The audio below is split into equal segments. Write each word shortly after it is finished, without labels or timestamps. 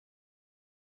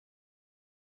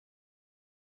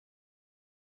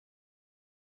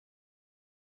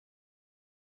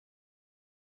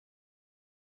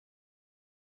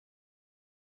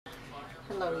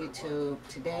Hello YouTube.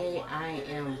 Today I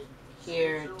am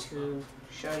here to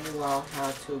show you all how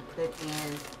to put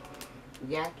in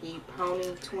Yaki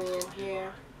pony twin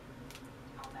hair.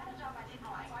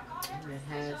 And it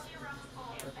has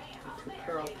two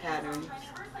curl patterns.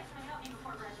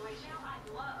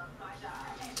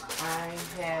 I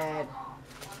had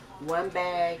 1.5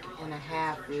 bags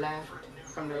left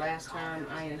from the last time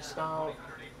I installed,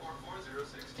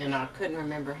 and I couldn't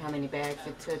remember how many bags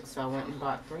it took, so I went and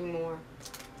bought 3 more,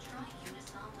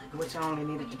 which I only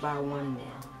needed to buy 1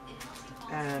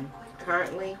 more.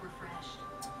 Currently,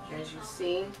 as you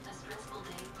see,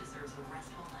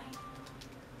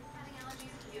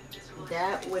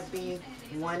 that would be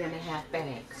 1.5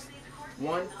 bags.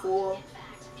 1 full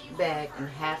bag and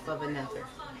half of another.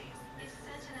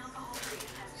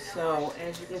 So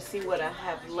as you can see what I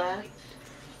have left,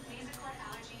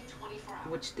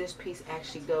 which this piece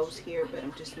actually goes here, but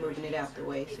I'm just moving it out the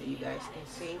way so you guys can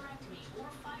see.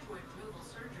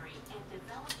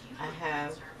 I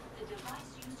have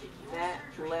that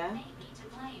left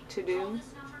to do,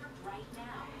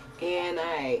 and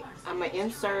I'm going to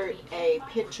insert a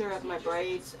picture of my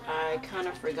braids. I kind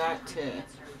of forgot to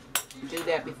do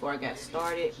that before I got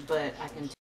started, but I can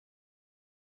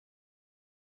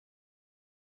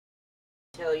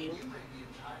tell you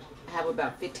I have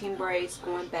about 15 braids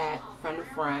going back from the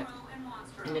front,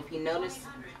 and if you notice,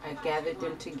 I gathered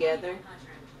them together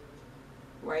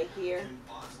right here,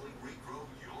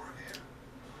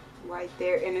 right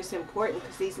there. And it's important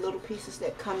because these little pieces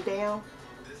that come down,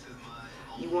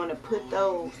 you want to put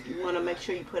those, you want to make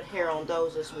sure you put hair on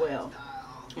those as well,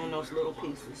 on those little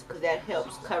pieces, because that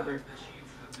helps cover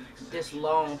this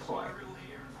long part.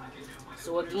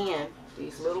 So again,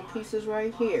 these little pieces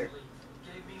right here,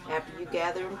 after you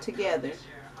gather them together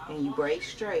and you braid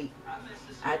straight,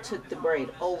 I took the braid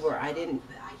over.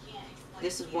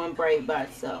 This is one braid by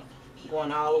itself,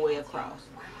 going all the way across.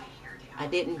 I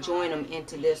didn't join them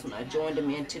into this one. I joined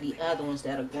them into the other ones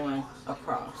that are going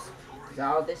across. Because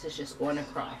all this is just going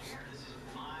across.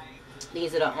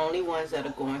 These are the only ones that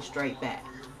are going straight back.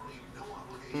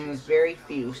 And there's very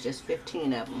few, it's just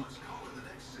 15 of them.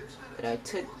 But I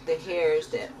took the hairs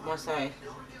that once I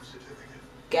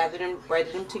gathered them,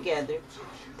 braided them together,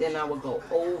 then I would go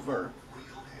over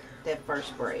that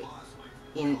first braid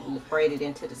and braid it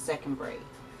into the second braid.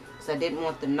 So I didn't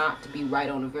want the knot to be right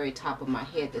on the very top of my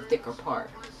head, the thicker part.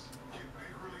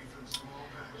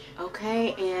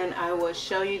 Okay, and I will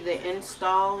show you the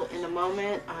install in a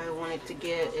moment. I wanted to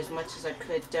get as much as I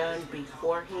could done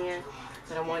beforehand,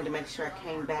 but I wanted to make sure I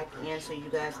came back in so you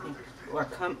guys can, or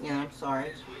come in, I'm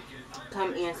sorry,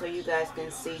 come in so you guys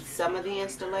can see some of the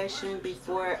installation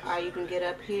before I even get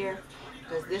up here,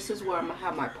 because this is where I'm going to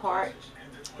have my part.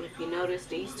 If you notice,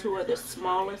 these two are the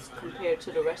smallest compared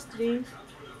to the rest of these,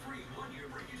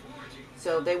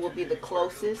 so they will be the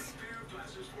closest,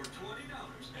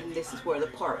 and this is where the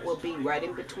part will be, right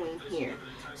in between here.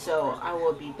 So I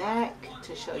will be back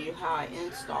to show you how I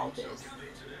install this.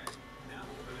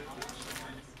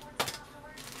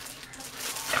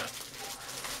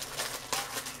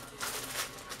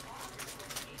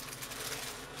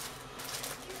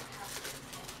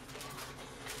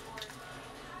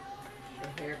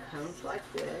 The hair comes like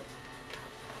this.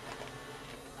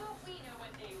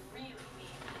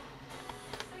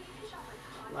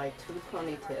 Like 2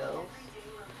 ponytails.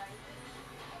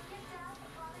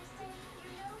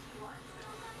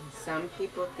 Some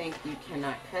people think you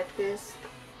cannot cut this.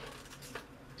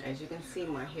 As you can see,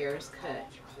 my hair is cut.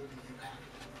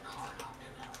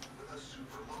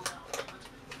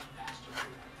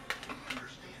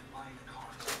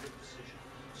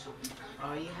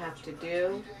 All you have to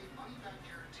do,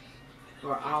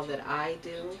 or all that I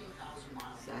do,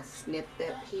 is I snip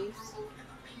that piece.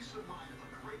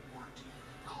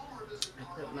 I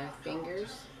put my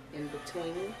fingers in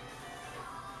between,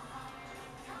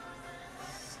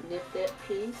 snip that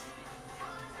piece,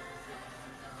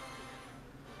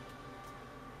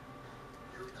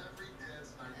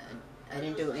 I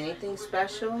didn't do anything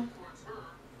special,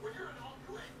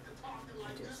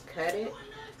 I just cut it.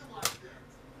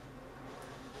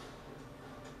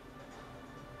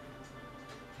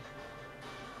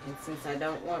 And since I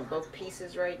don't want both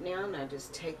pieces right now, I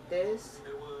just take this,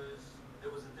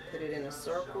 put it in a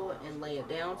circle, and lay it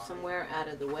down somewhere out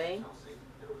of the way.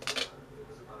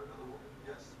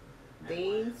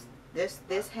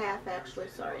 This half actually,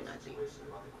 sorry, not these.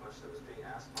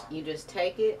 You just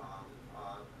take it.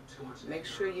 Make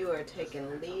sure you are taking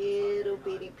little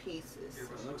bitty pieces.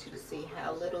 I want you to see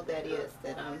how little that is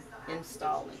that I'm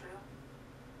installing.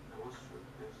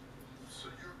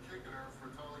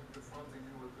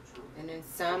 And then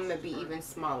some may be even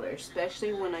smaller,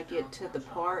 especially when I get to the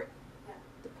part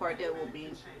that will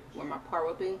be, where my part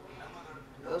will be.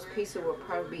 Those pieces will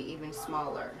probably be even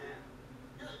smaller.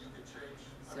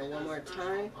 So one more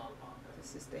time,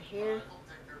 this is the hair.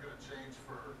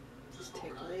 Just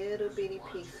take little bitty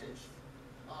pieces.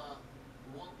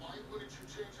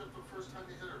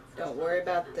 Don't worry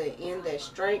about the end that's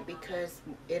straight because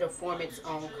it'll form its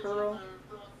own curl.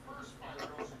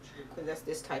 Because that's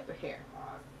this type of hair.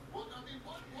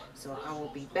 So I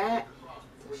will be back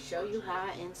to show you how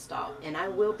I install. And I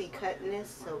will be cutting this,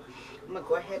 so I'm going to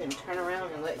go ahead and turn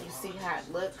around and let you see how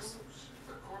it looks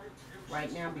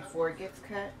right now before it gets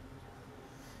cut.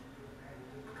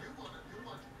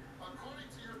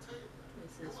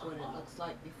 This is what it looks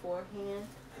like beforehand.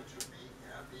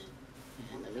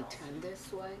 And let me turn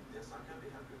this way.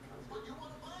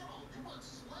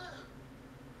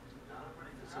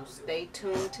 So stay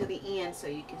tuned to the end so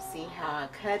you can see how I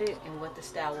cut it and what the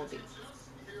style will be.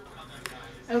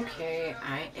 Okay,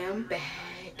 I am back.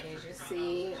 As you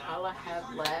see, all I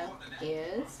have left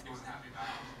is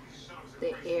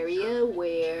the area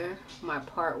where my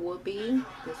part will be.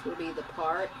 This will be the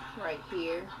part right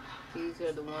here. These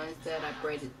are the ones that I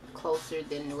braided closer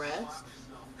than the rest.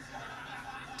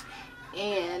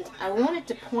 And I wanted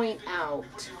to point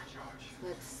out,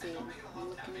 let's see, I'm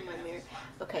looking in my mirror.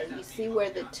 Okay, you see where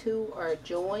the two are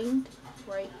joined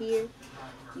right here?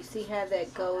 You see how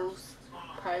that goes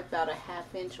probably about a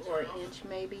 ½ inch or an inch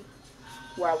maybe?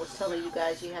 Where I was telling you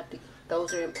guys you have to,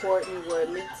 those are important where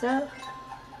it meets up.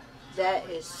 That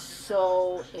is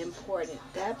so important.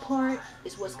 That part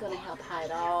is what's going to help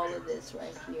hide all of this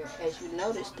right here. As you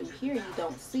notice through here, you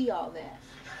don't see all that.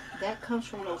 That comes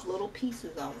from those little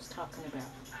pieces I was talking about.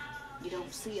 You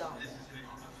don't see all that.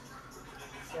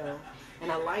 So,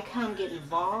 and I like how I'm getting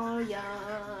volume.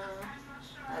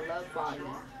 I love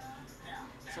volume.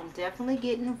 So I'm definitely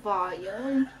getting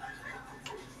volume.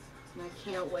 And I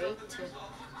can't wait to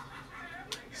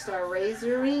start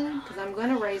razoring, because I'm going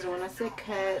to razor. When I said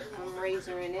cut, I'm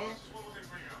razoring it.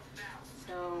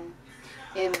 So,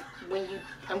 and when you,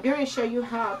 I'm going to show you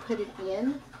how I put it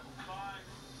in.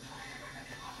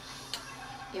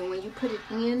 And when you put it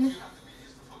in,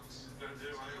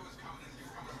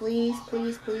 please,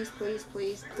 please, please, please,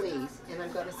 please, please, and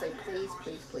I'm going to say please,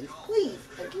 please, please, please,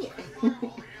 again,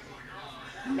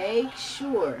 make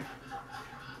sure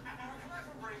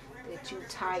that you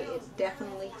tie it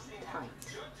definitely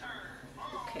tight.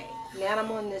 Okay, now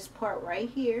I'm on this part right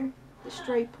here, the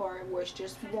straight part where it's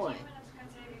just one.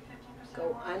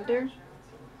 Go under.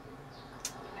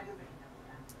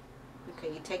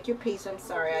 Okay, you take your piece. I'm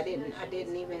sorry, I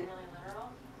didn't even,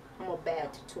 I'm a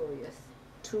bad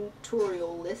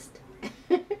tutorialist.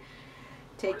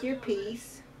 Take your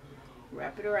piece,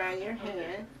 wrap it around your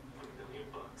hand.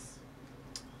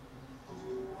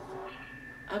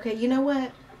 Okay, you know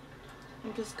what?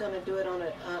 I'm just going to do it on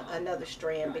another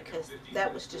strand because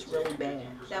that was just really bad.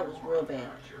 That was real bad.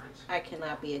 I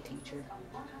cannot be a teacher.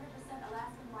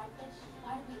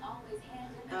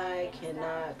 I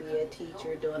cannot be a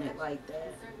teacher doing it like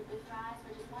that.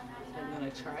 I'm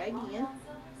going to try again.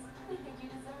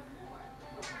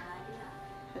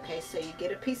 Okay, so you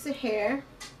get a piece of hair.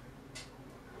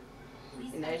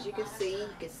 And as you can see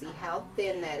how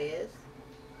thin that is.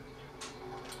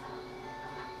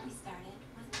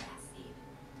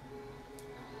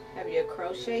 Have your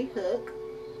crochet hook.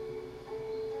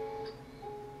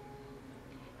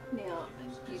 Now,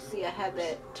 you see I have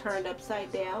that turned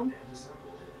upside down.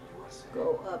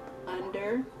 Go up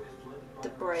under the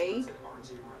braid.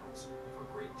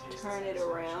 Turn it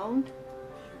around.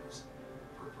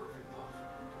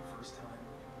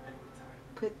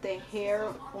 Put the hair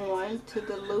on to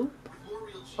the loop,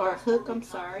 or hook, I'm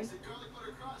sorry.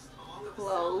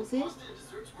 Close it.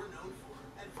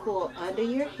 Pull under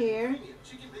your hair.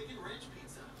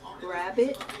 Grab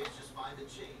it.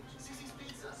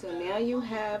 So now you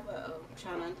have, I'm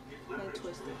trying to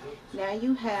untwist it. Now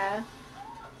you have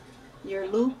your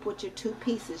loop with your two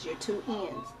pieces, your two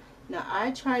ends. Now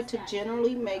I try to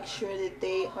generally make sure that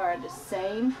they are the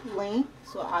same length.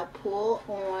 So I pull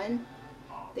on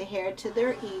the hair till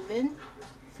they're even.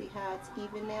 See how it's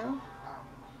even now?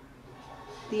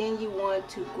 Then you want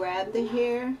to grab the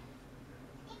hair,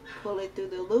 pull it through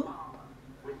the loop,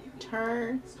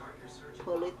 turn,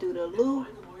 pull it through the loop,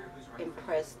 and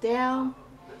press down.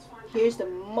 Here's the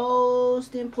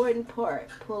most important part.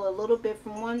 Pull a little bit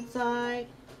from one side,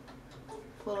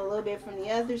 pull a little bit from the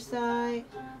other side.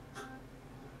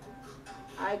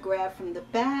 I grab from the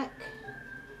back,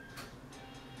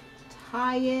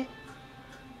 tie it,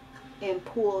 and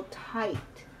pull tight.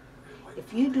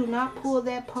 If you do not pull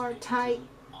that part tight,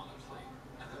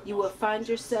 you will find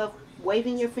yourself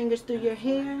waving your fingers through your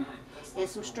hair and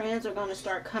some strands are going to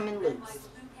start coming loose.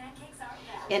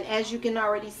 And as you can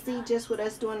already see, just with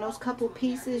us doing those couple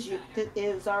pieces,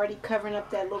 it was already covering up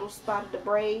that little spot of the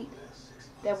braid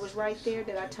that was right there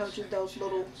that I told you those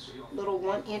little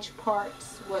 1-inch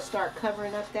parts will start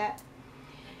covering up that.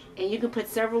 And you can put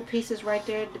several pieces right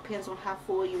there. It depends on how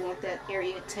full you want that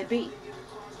area to be.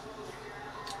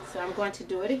 So I'm going to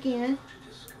do it again.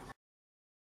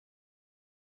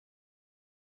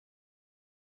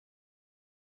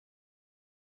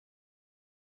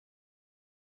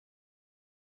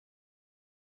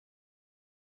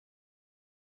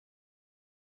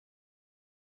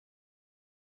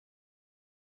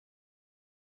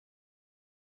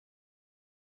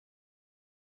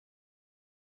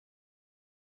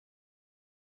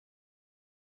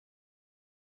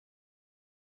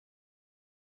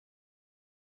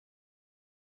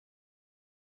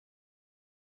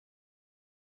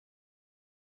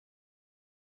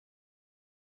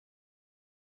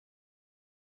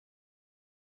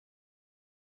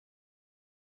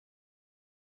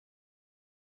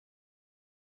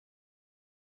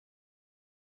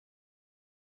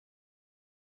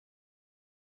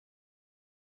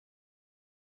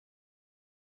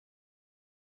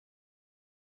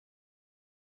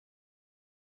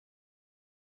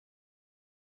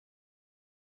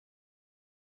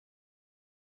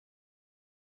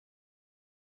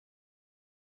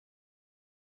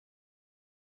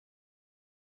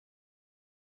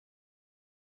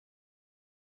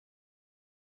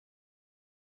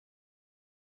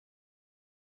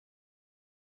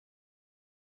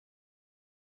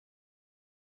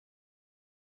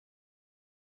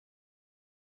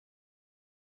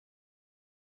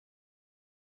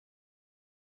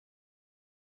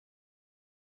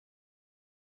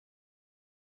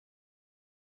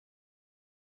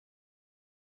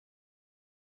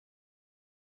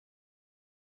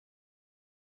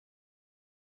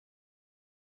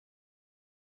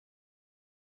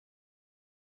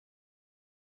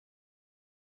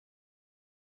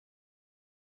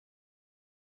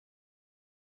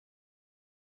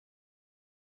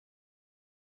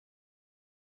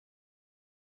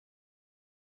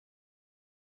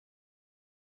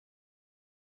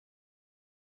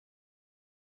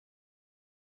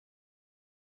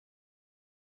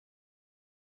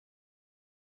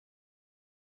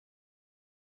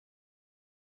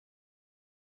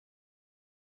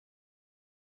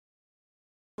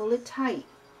 Pull it tight.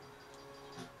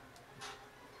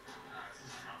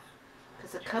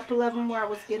 Because a couple of them where I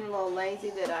was getting a little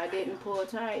lazy that I didn't pull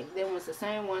tight, then was the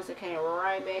same ones that came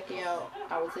right back out.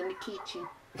 I was in the kitchen.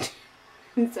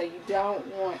 So you don't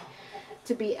want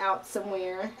to be out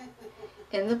somewhere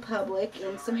in the public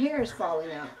and some hair is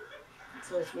falling out.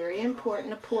 So it's very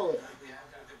important to pull it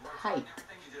tight.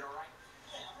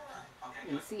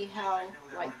 And see how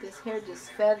like this hair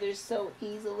just feathers so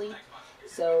easily.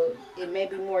 So it may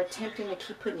be more tempting to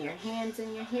keep putting your hands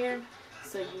in your hair.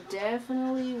 So you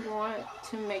definitely want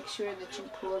to make sure that you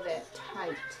pull that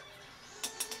tight.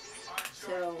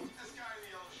 So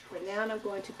for now I'm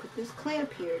going to put this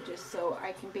clamp here just so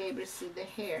I can be able to see the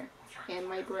hair and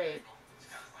my braid.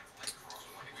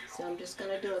 So I'm just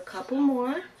going to do a couple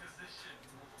more.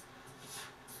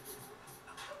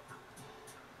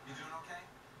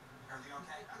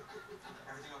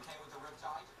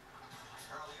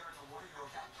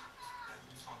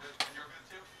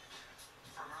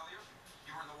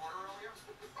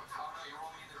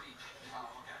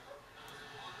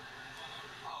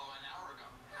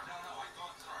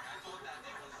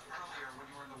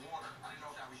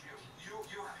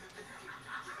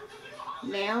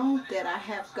 Now that I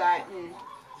have gotten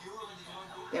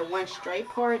that one straight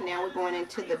part, now we're going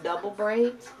into the double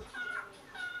braids.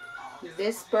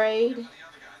 This braid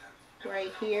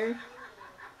right here,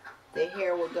 the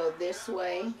hair will go this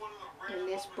way, and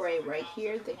this braid right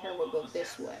here, the hair will go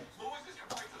this way.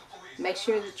 Make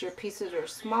sure that your pieces are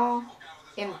small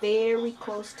and very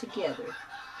close together.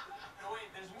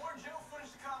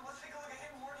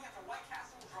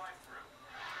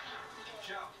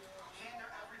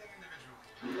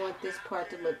 You want this part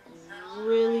to look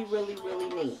really, really, really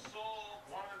neat.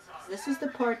 This is the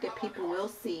part that people will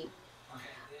see.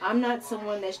 I'm not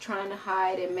someone that's trying to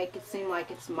hide and make it seem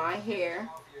like it's my hair.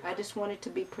 I just want it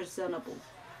to be presentable.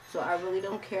 So I really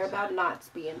don't care about knots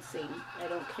being seen. I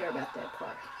don't care about that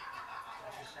part.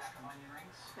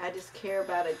 I just care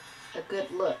about a good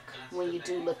look when you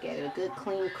do look at it. A good,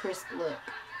 clean, crisp look.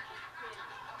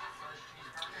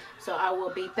 So I will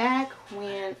be back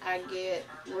when I get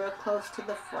real close to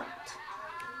the front.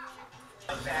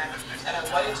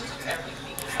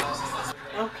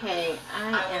 Okay,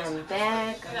 I am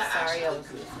back. I'm sorry I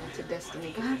was listening to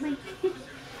Destiny Godly.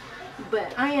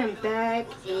 But I am back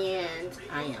and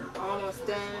I am almost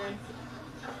done.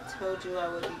 I told you I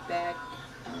would be back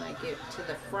when I get to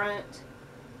the front,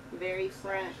 very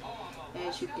front.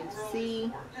 As you can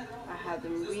see, I have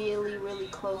them really, really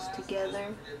close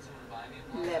together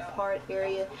in that part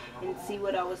area. And see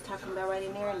what I was talking about right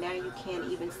in there? Now you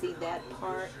can't even see that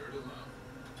part.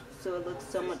 So it looks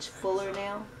so much fuller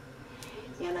now.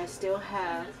 And I still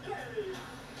have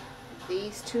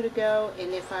these two to go,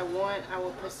 and if I want, I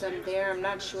will put some there. I'm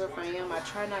not sure if I am. I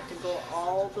try not to go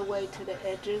all the way to the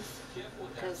edges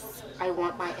because I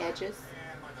want my edges.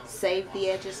 Save the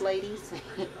edges, ladies.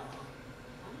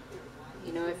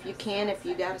 You know, if you can, if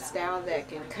you got a style that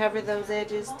can cover those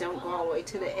edges, don't go all the way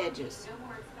to the edges,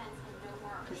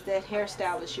 because that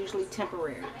hairstyle is usually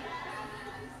temporary.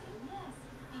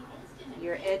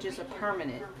 Your edges are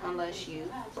permanent unless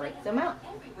you break them out.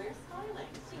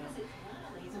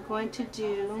 I'm going to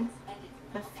do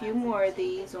a few more of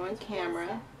these on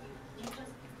camera.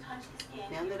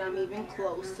 Now that I'm even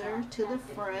closer to the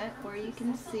front where you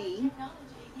can see.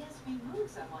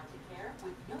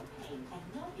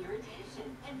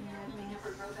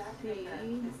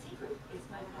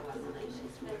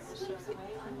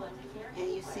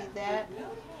 And you see that?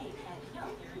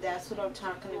 That's what I'm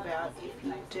talking about. If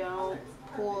you don't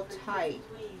pull tight,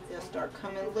 they'll start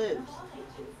coming loose.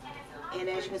 And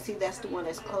as you can see, that's the one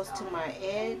that's close to my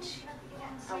edge.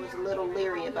 I was a little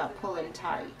leery about pulling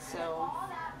tight, so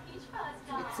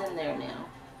it's in there now.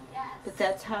 But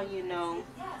that's how you know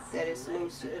that it's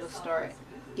loose. It'll start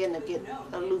getting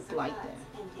a loop like that.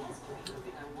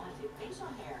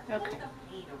 Okay.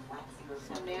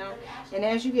 So now, and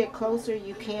as you get closer,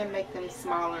 you can make them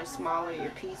smaller and smaller,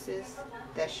 your pieces.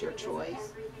 That's your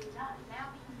choice.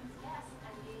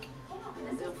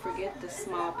 And don't forget the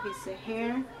small piece of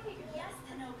hair.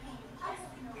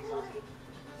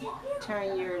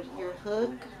 Turn your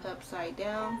hook upside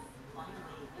down.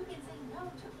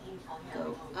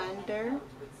 Go under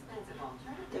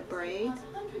the braid.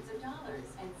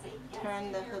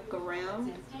 Turn the hook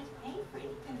around.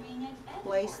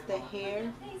 Place the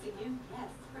hair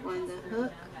on the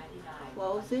hook.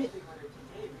 Close it.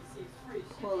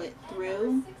 Pull it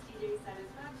through.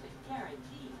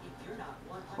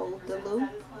 Hold the loop.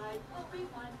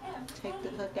 Take the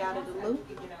hook out of the loop.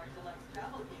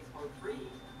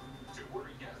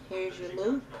 Here's your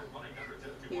loop.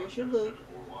 Here's your loop.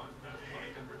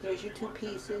 Here's your two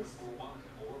pieces.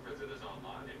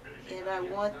 And I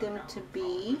want them to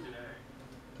be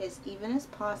as even as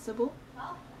possible.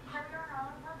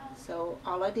 So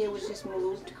all I did was just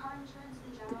moved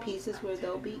the pieces where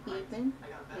they'll be even,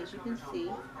 as you can see.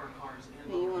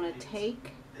 And you want to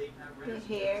take the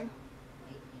hair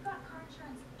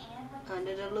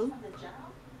under the loop.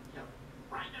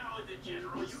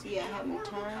 You see I have them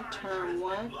turn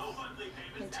once,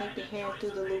 and take the hair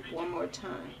through the loop one more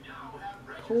time.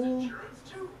 Pull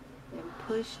and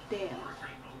push down.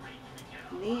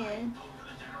 Then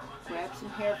grab some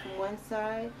hair from one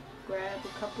side, grab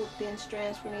a couple thin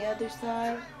strands from the other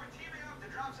side,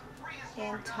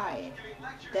 and tie it.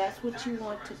 That's what you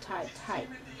want to tie tight.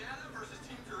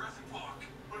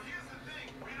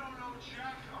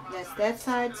 That's that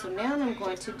side. So now I'm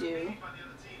going to do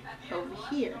over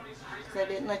here, because I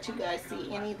didn't let you guys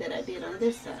see any that I did on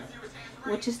this side,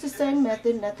 which is the same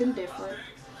method, nothing different.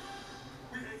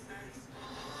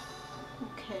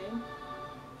 Okay.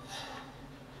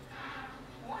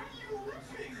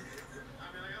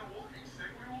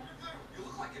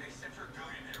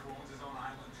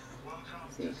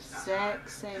 It's the exact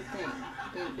same thing.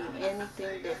 Didn't do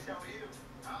anything different.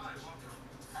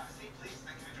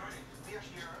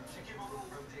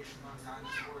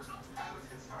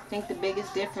 I think the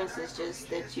biggest difference is just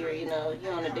that you're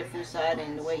on a different side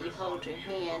and the way you hold your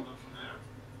hand.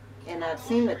 And I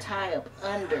seem to tie up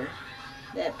under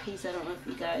that piece. I don't know if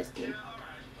you guys can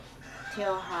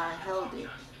tell how I held it.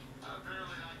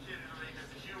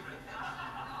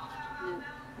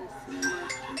 Let's see,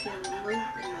 get a loop.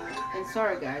 And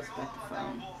sorry guys about the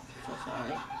phone. So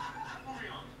sorry.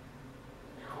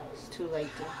 It's too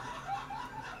late to.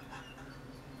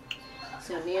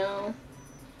 So now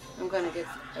I'm going to get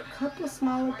a couple of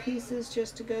smaller pieces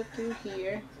just to go through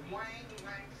here.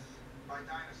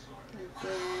 And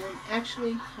then,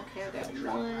 actually, okay, I got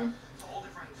one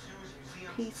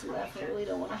piece left. I really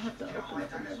don't want to have to open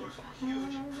up another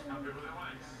pile.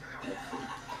 Let's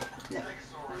see. No,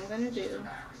 what I'm going to do,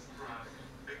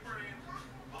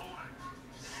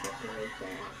 separate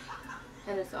that.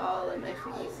 And it's all in my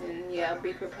face. And yeah,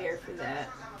 be prepared for that.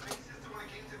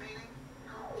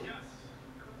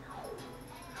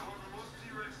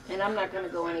 And I'm not going to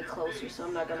go any closer, so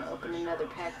I'm not going to open another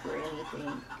pack for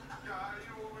anything.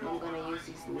 I'm going to use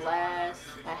these last.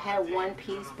 I had one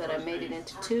piece, but I made it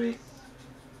into two,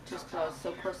 just because it's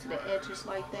so close to the edges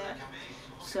like that.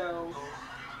 So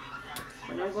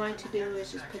what I'm going to do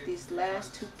is just put these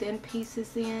last two thin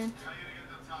pieces in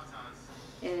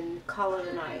and call it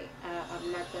a night.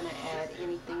 I'm not going to add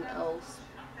anything else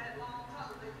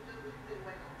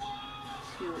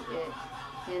to it.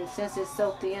 And since it's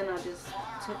so thin, I just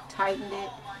tightened it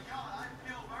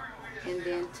and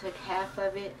then took half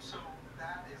of it,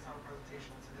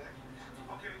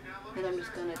 and I'm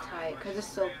just going to tie it because it's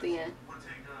so thin.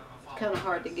 Kind of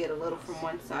hard to get a little from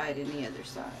one side and the other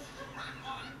side.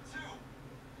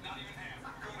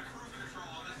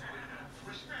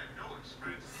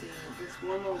 Let's see, this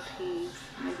one little piece,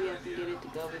 maybe I can get it to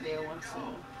go over there once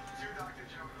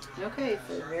in. Okay,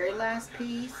 for the very last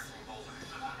piece,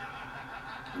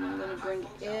 I'm going to bring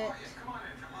it.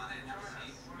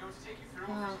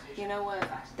 Oh, you know what?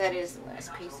 That is the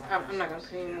last piece. I'm not going to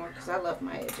put any more because I love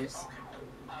my edges.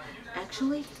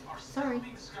 Actually, sorry.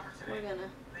 We're going to,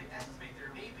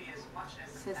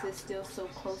 since it's still so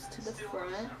close to the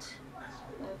front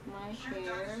of my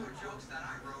hair,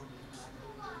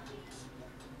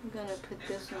 I'm going to put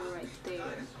this one right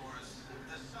there.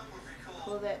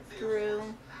 Pull that through.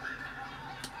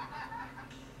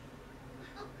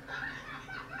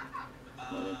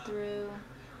 Pull it through.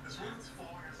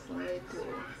 Pull it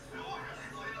through.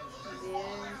 And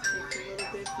then take a little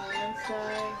bit from one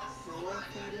side, a little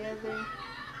from the other.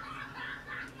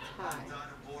 Tie.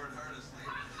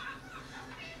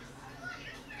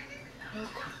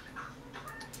 Okay.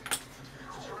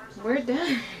 We're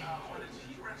done.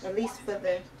 At least for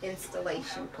the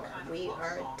installation part. We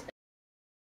are done.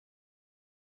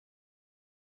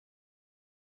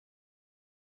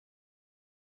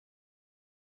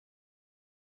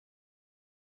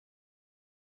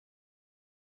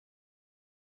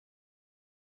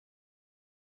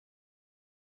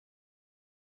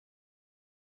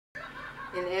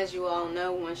 And as you all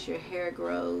know, once your hair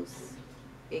grows,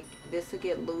 this will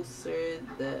get looser,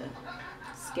 the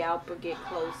scalp will get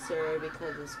closer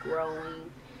because it's growing,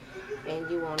 and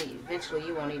eventually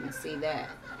you won't even see that.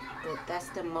 But that's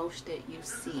the most that you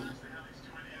see.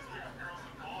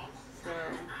 So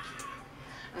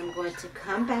I'm going to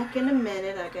come back in a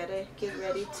minute. I gotta get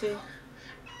ready to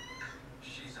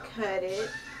cut it,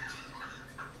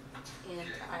 and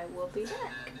I will be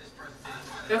back.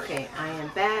 Okay, I am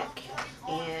back,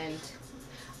 and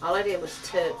all I did was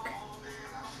took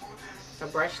a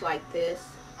brush like this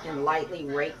and lightly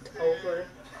raked over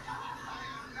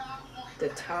the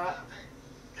top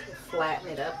to flatten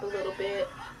it up a little bit,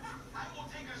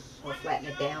 or flatten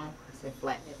it down. I said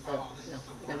flatten it up. No,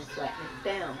 I'm going to flatten it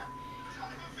down.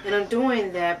 And I'm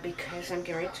doing that because I'm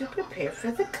getting ready to prepare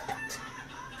for the cut.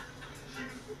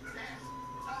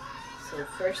 So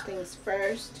first things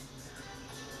first,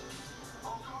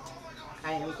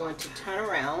 I am going to turn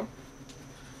around,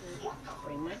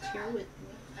 bring my chair with me,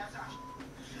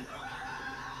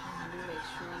 and make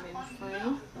sure I'm in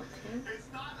frame. Okay.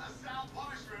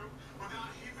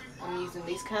 I'm using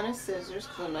these kind of scissors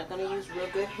because I'm not going to use real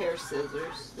good hair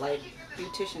scissors, like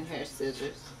beautician hair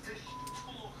scissors.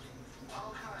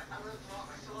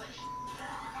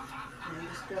 I'm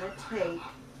just going to take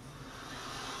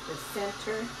the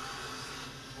center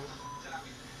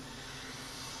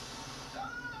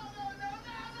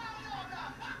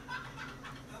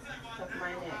of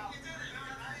my neck.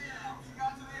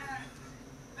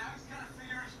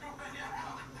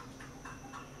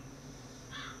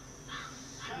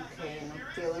 Okay, and I'm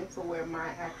feeling for where my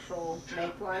actual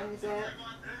neckline is at.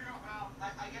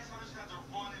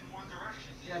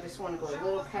 And I just want to go a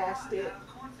little past it,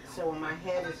 so when my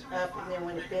head is up and then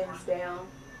when it bends down,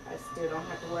 I still don't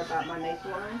have to worry about my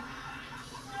neckline.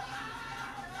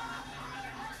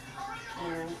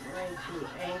 And I'm going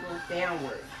to angle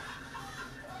downward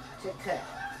to cut.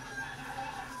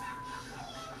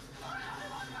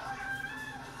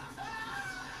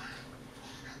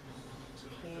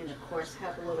 And of course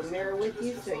have a little mirror with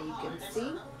you so you can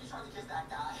see.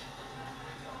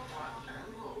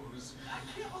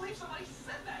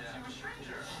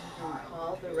 And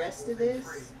all the rest of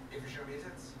this.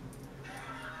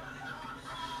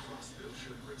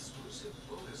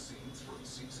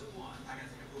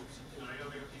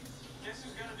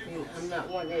 And I'm not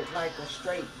wanting it like a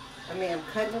straight, I mean, I'm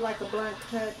cutting it like a blunt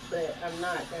cut, but I'm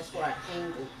not. That's why I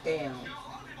angled down.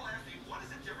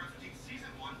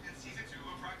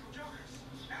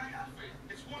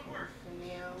 For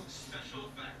now.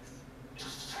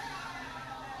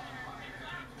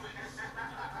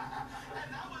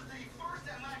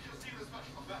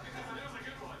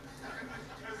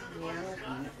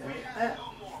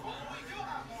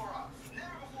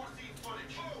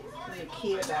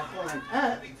 have one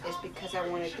up is because I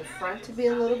wanted the front to be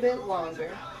a little bit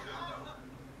longer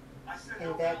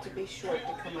and that to be short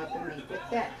to come up and meet with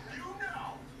that.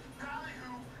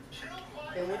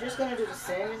 Then we're just going to do the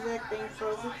same exact thing for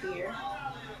over here.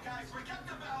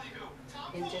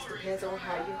 And just depends on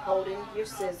how you're holding your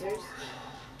scissors.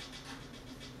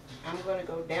 I'm going to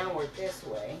go downward this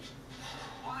way.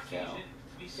 So,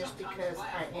 just because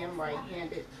I am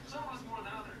right-handed.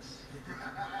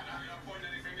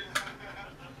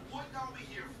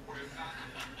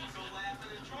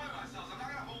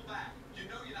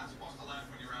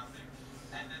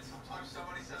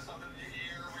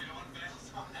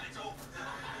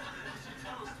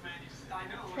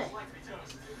 Okay.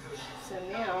 So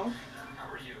now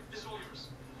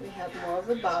we have more of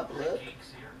a bob look.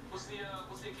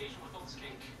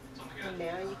 And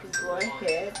now you can go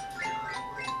ahead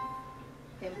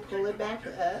and pull it back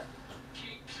up.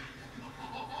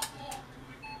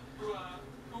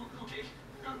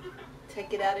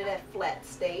 Take it out of that flat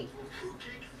state.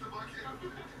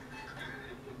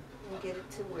 And get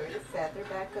it to where to feather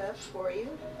back up for you.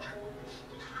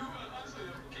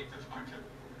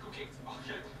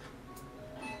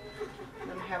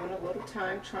 I'm having a little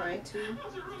time trying to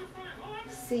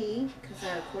see, because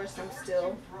of course I'm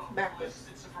still backwards,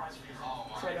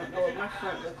 so I don't know what my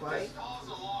front look like.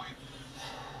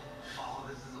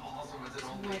 So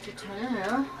I'm going to turn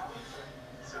around.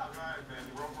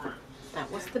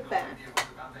 That was the back.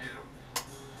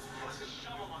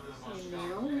 And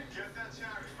now I'm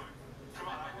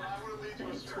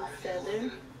going to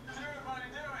feather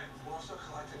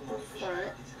the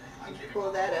front and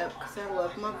pull that up because I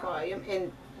love my volume.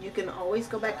 And you can always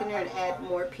go back in there and add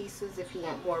more pieces if you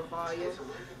want more volume.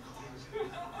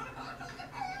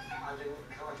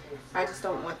 I just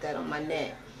don't want that on my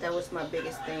neck. That was my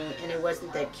biggest thing, and it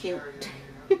wasn't that cute.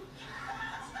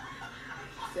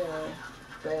 So,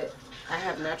 but I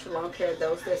have natural long hair.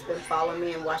 Those that's been following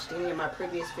me and watched any of my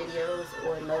previous videos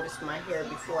or noticed my hair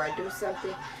before I do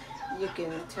something, you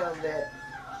can tell that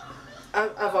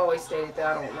I've always stated that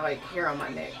I don't like hair on my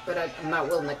neck, but I'm not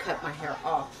willing to cut my hair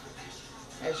off.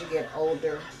 As you get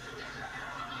older,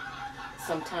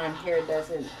 sometimes hair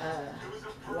doesn't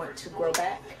want to grow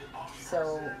back.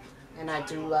 So, and I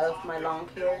do love my long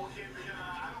hair,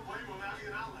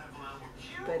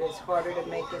 but it's harder to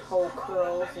make it hold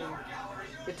curls, and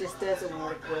it just doesn't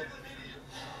work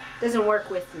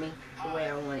with me the way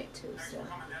I want it to.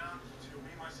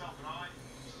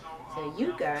 So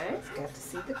you guys got to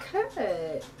see the cut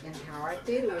and how I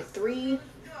did it with three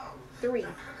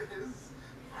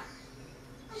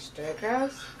straight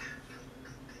across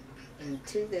and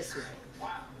two this way.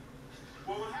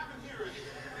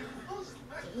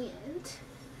 And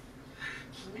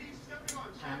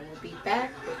I will be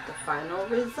back with the final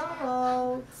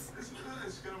results.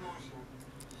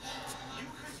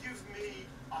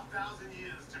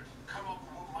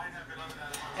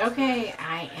 Okay,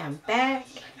 I am back,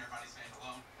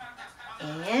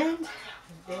 and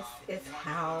this is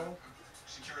how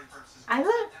I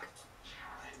look.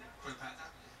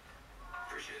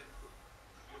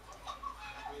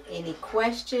 Any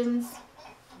questions?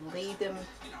 Leave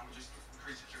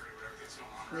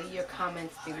your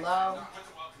comments below,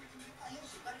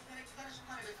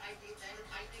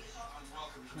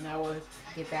 and I will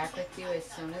get back with you as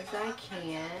soon as I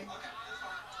can.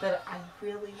 But I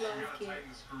really like it.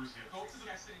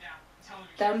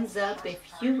 Thumbs up if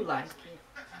you like it.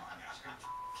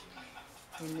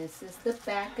 And this is the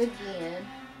back again.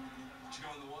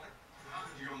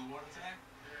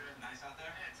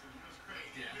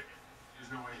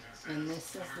 And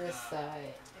this is this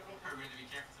side.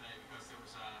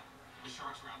 The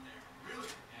sharks were out there. Really?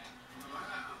 Yeah.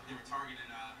 They were targeted.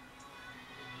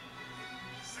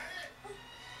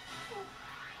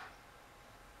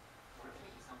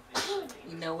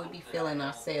 You know, we be feeling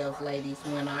ourselves, ladies,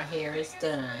 when our hair is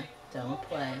done. Don't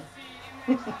play.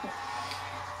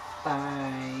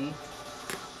 Bye.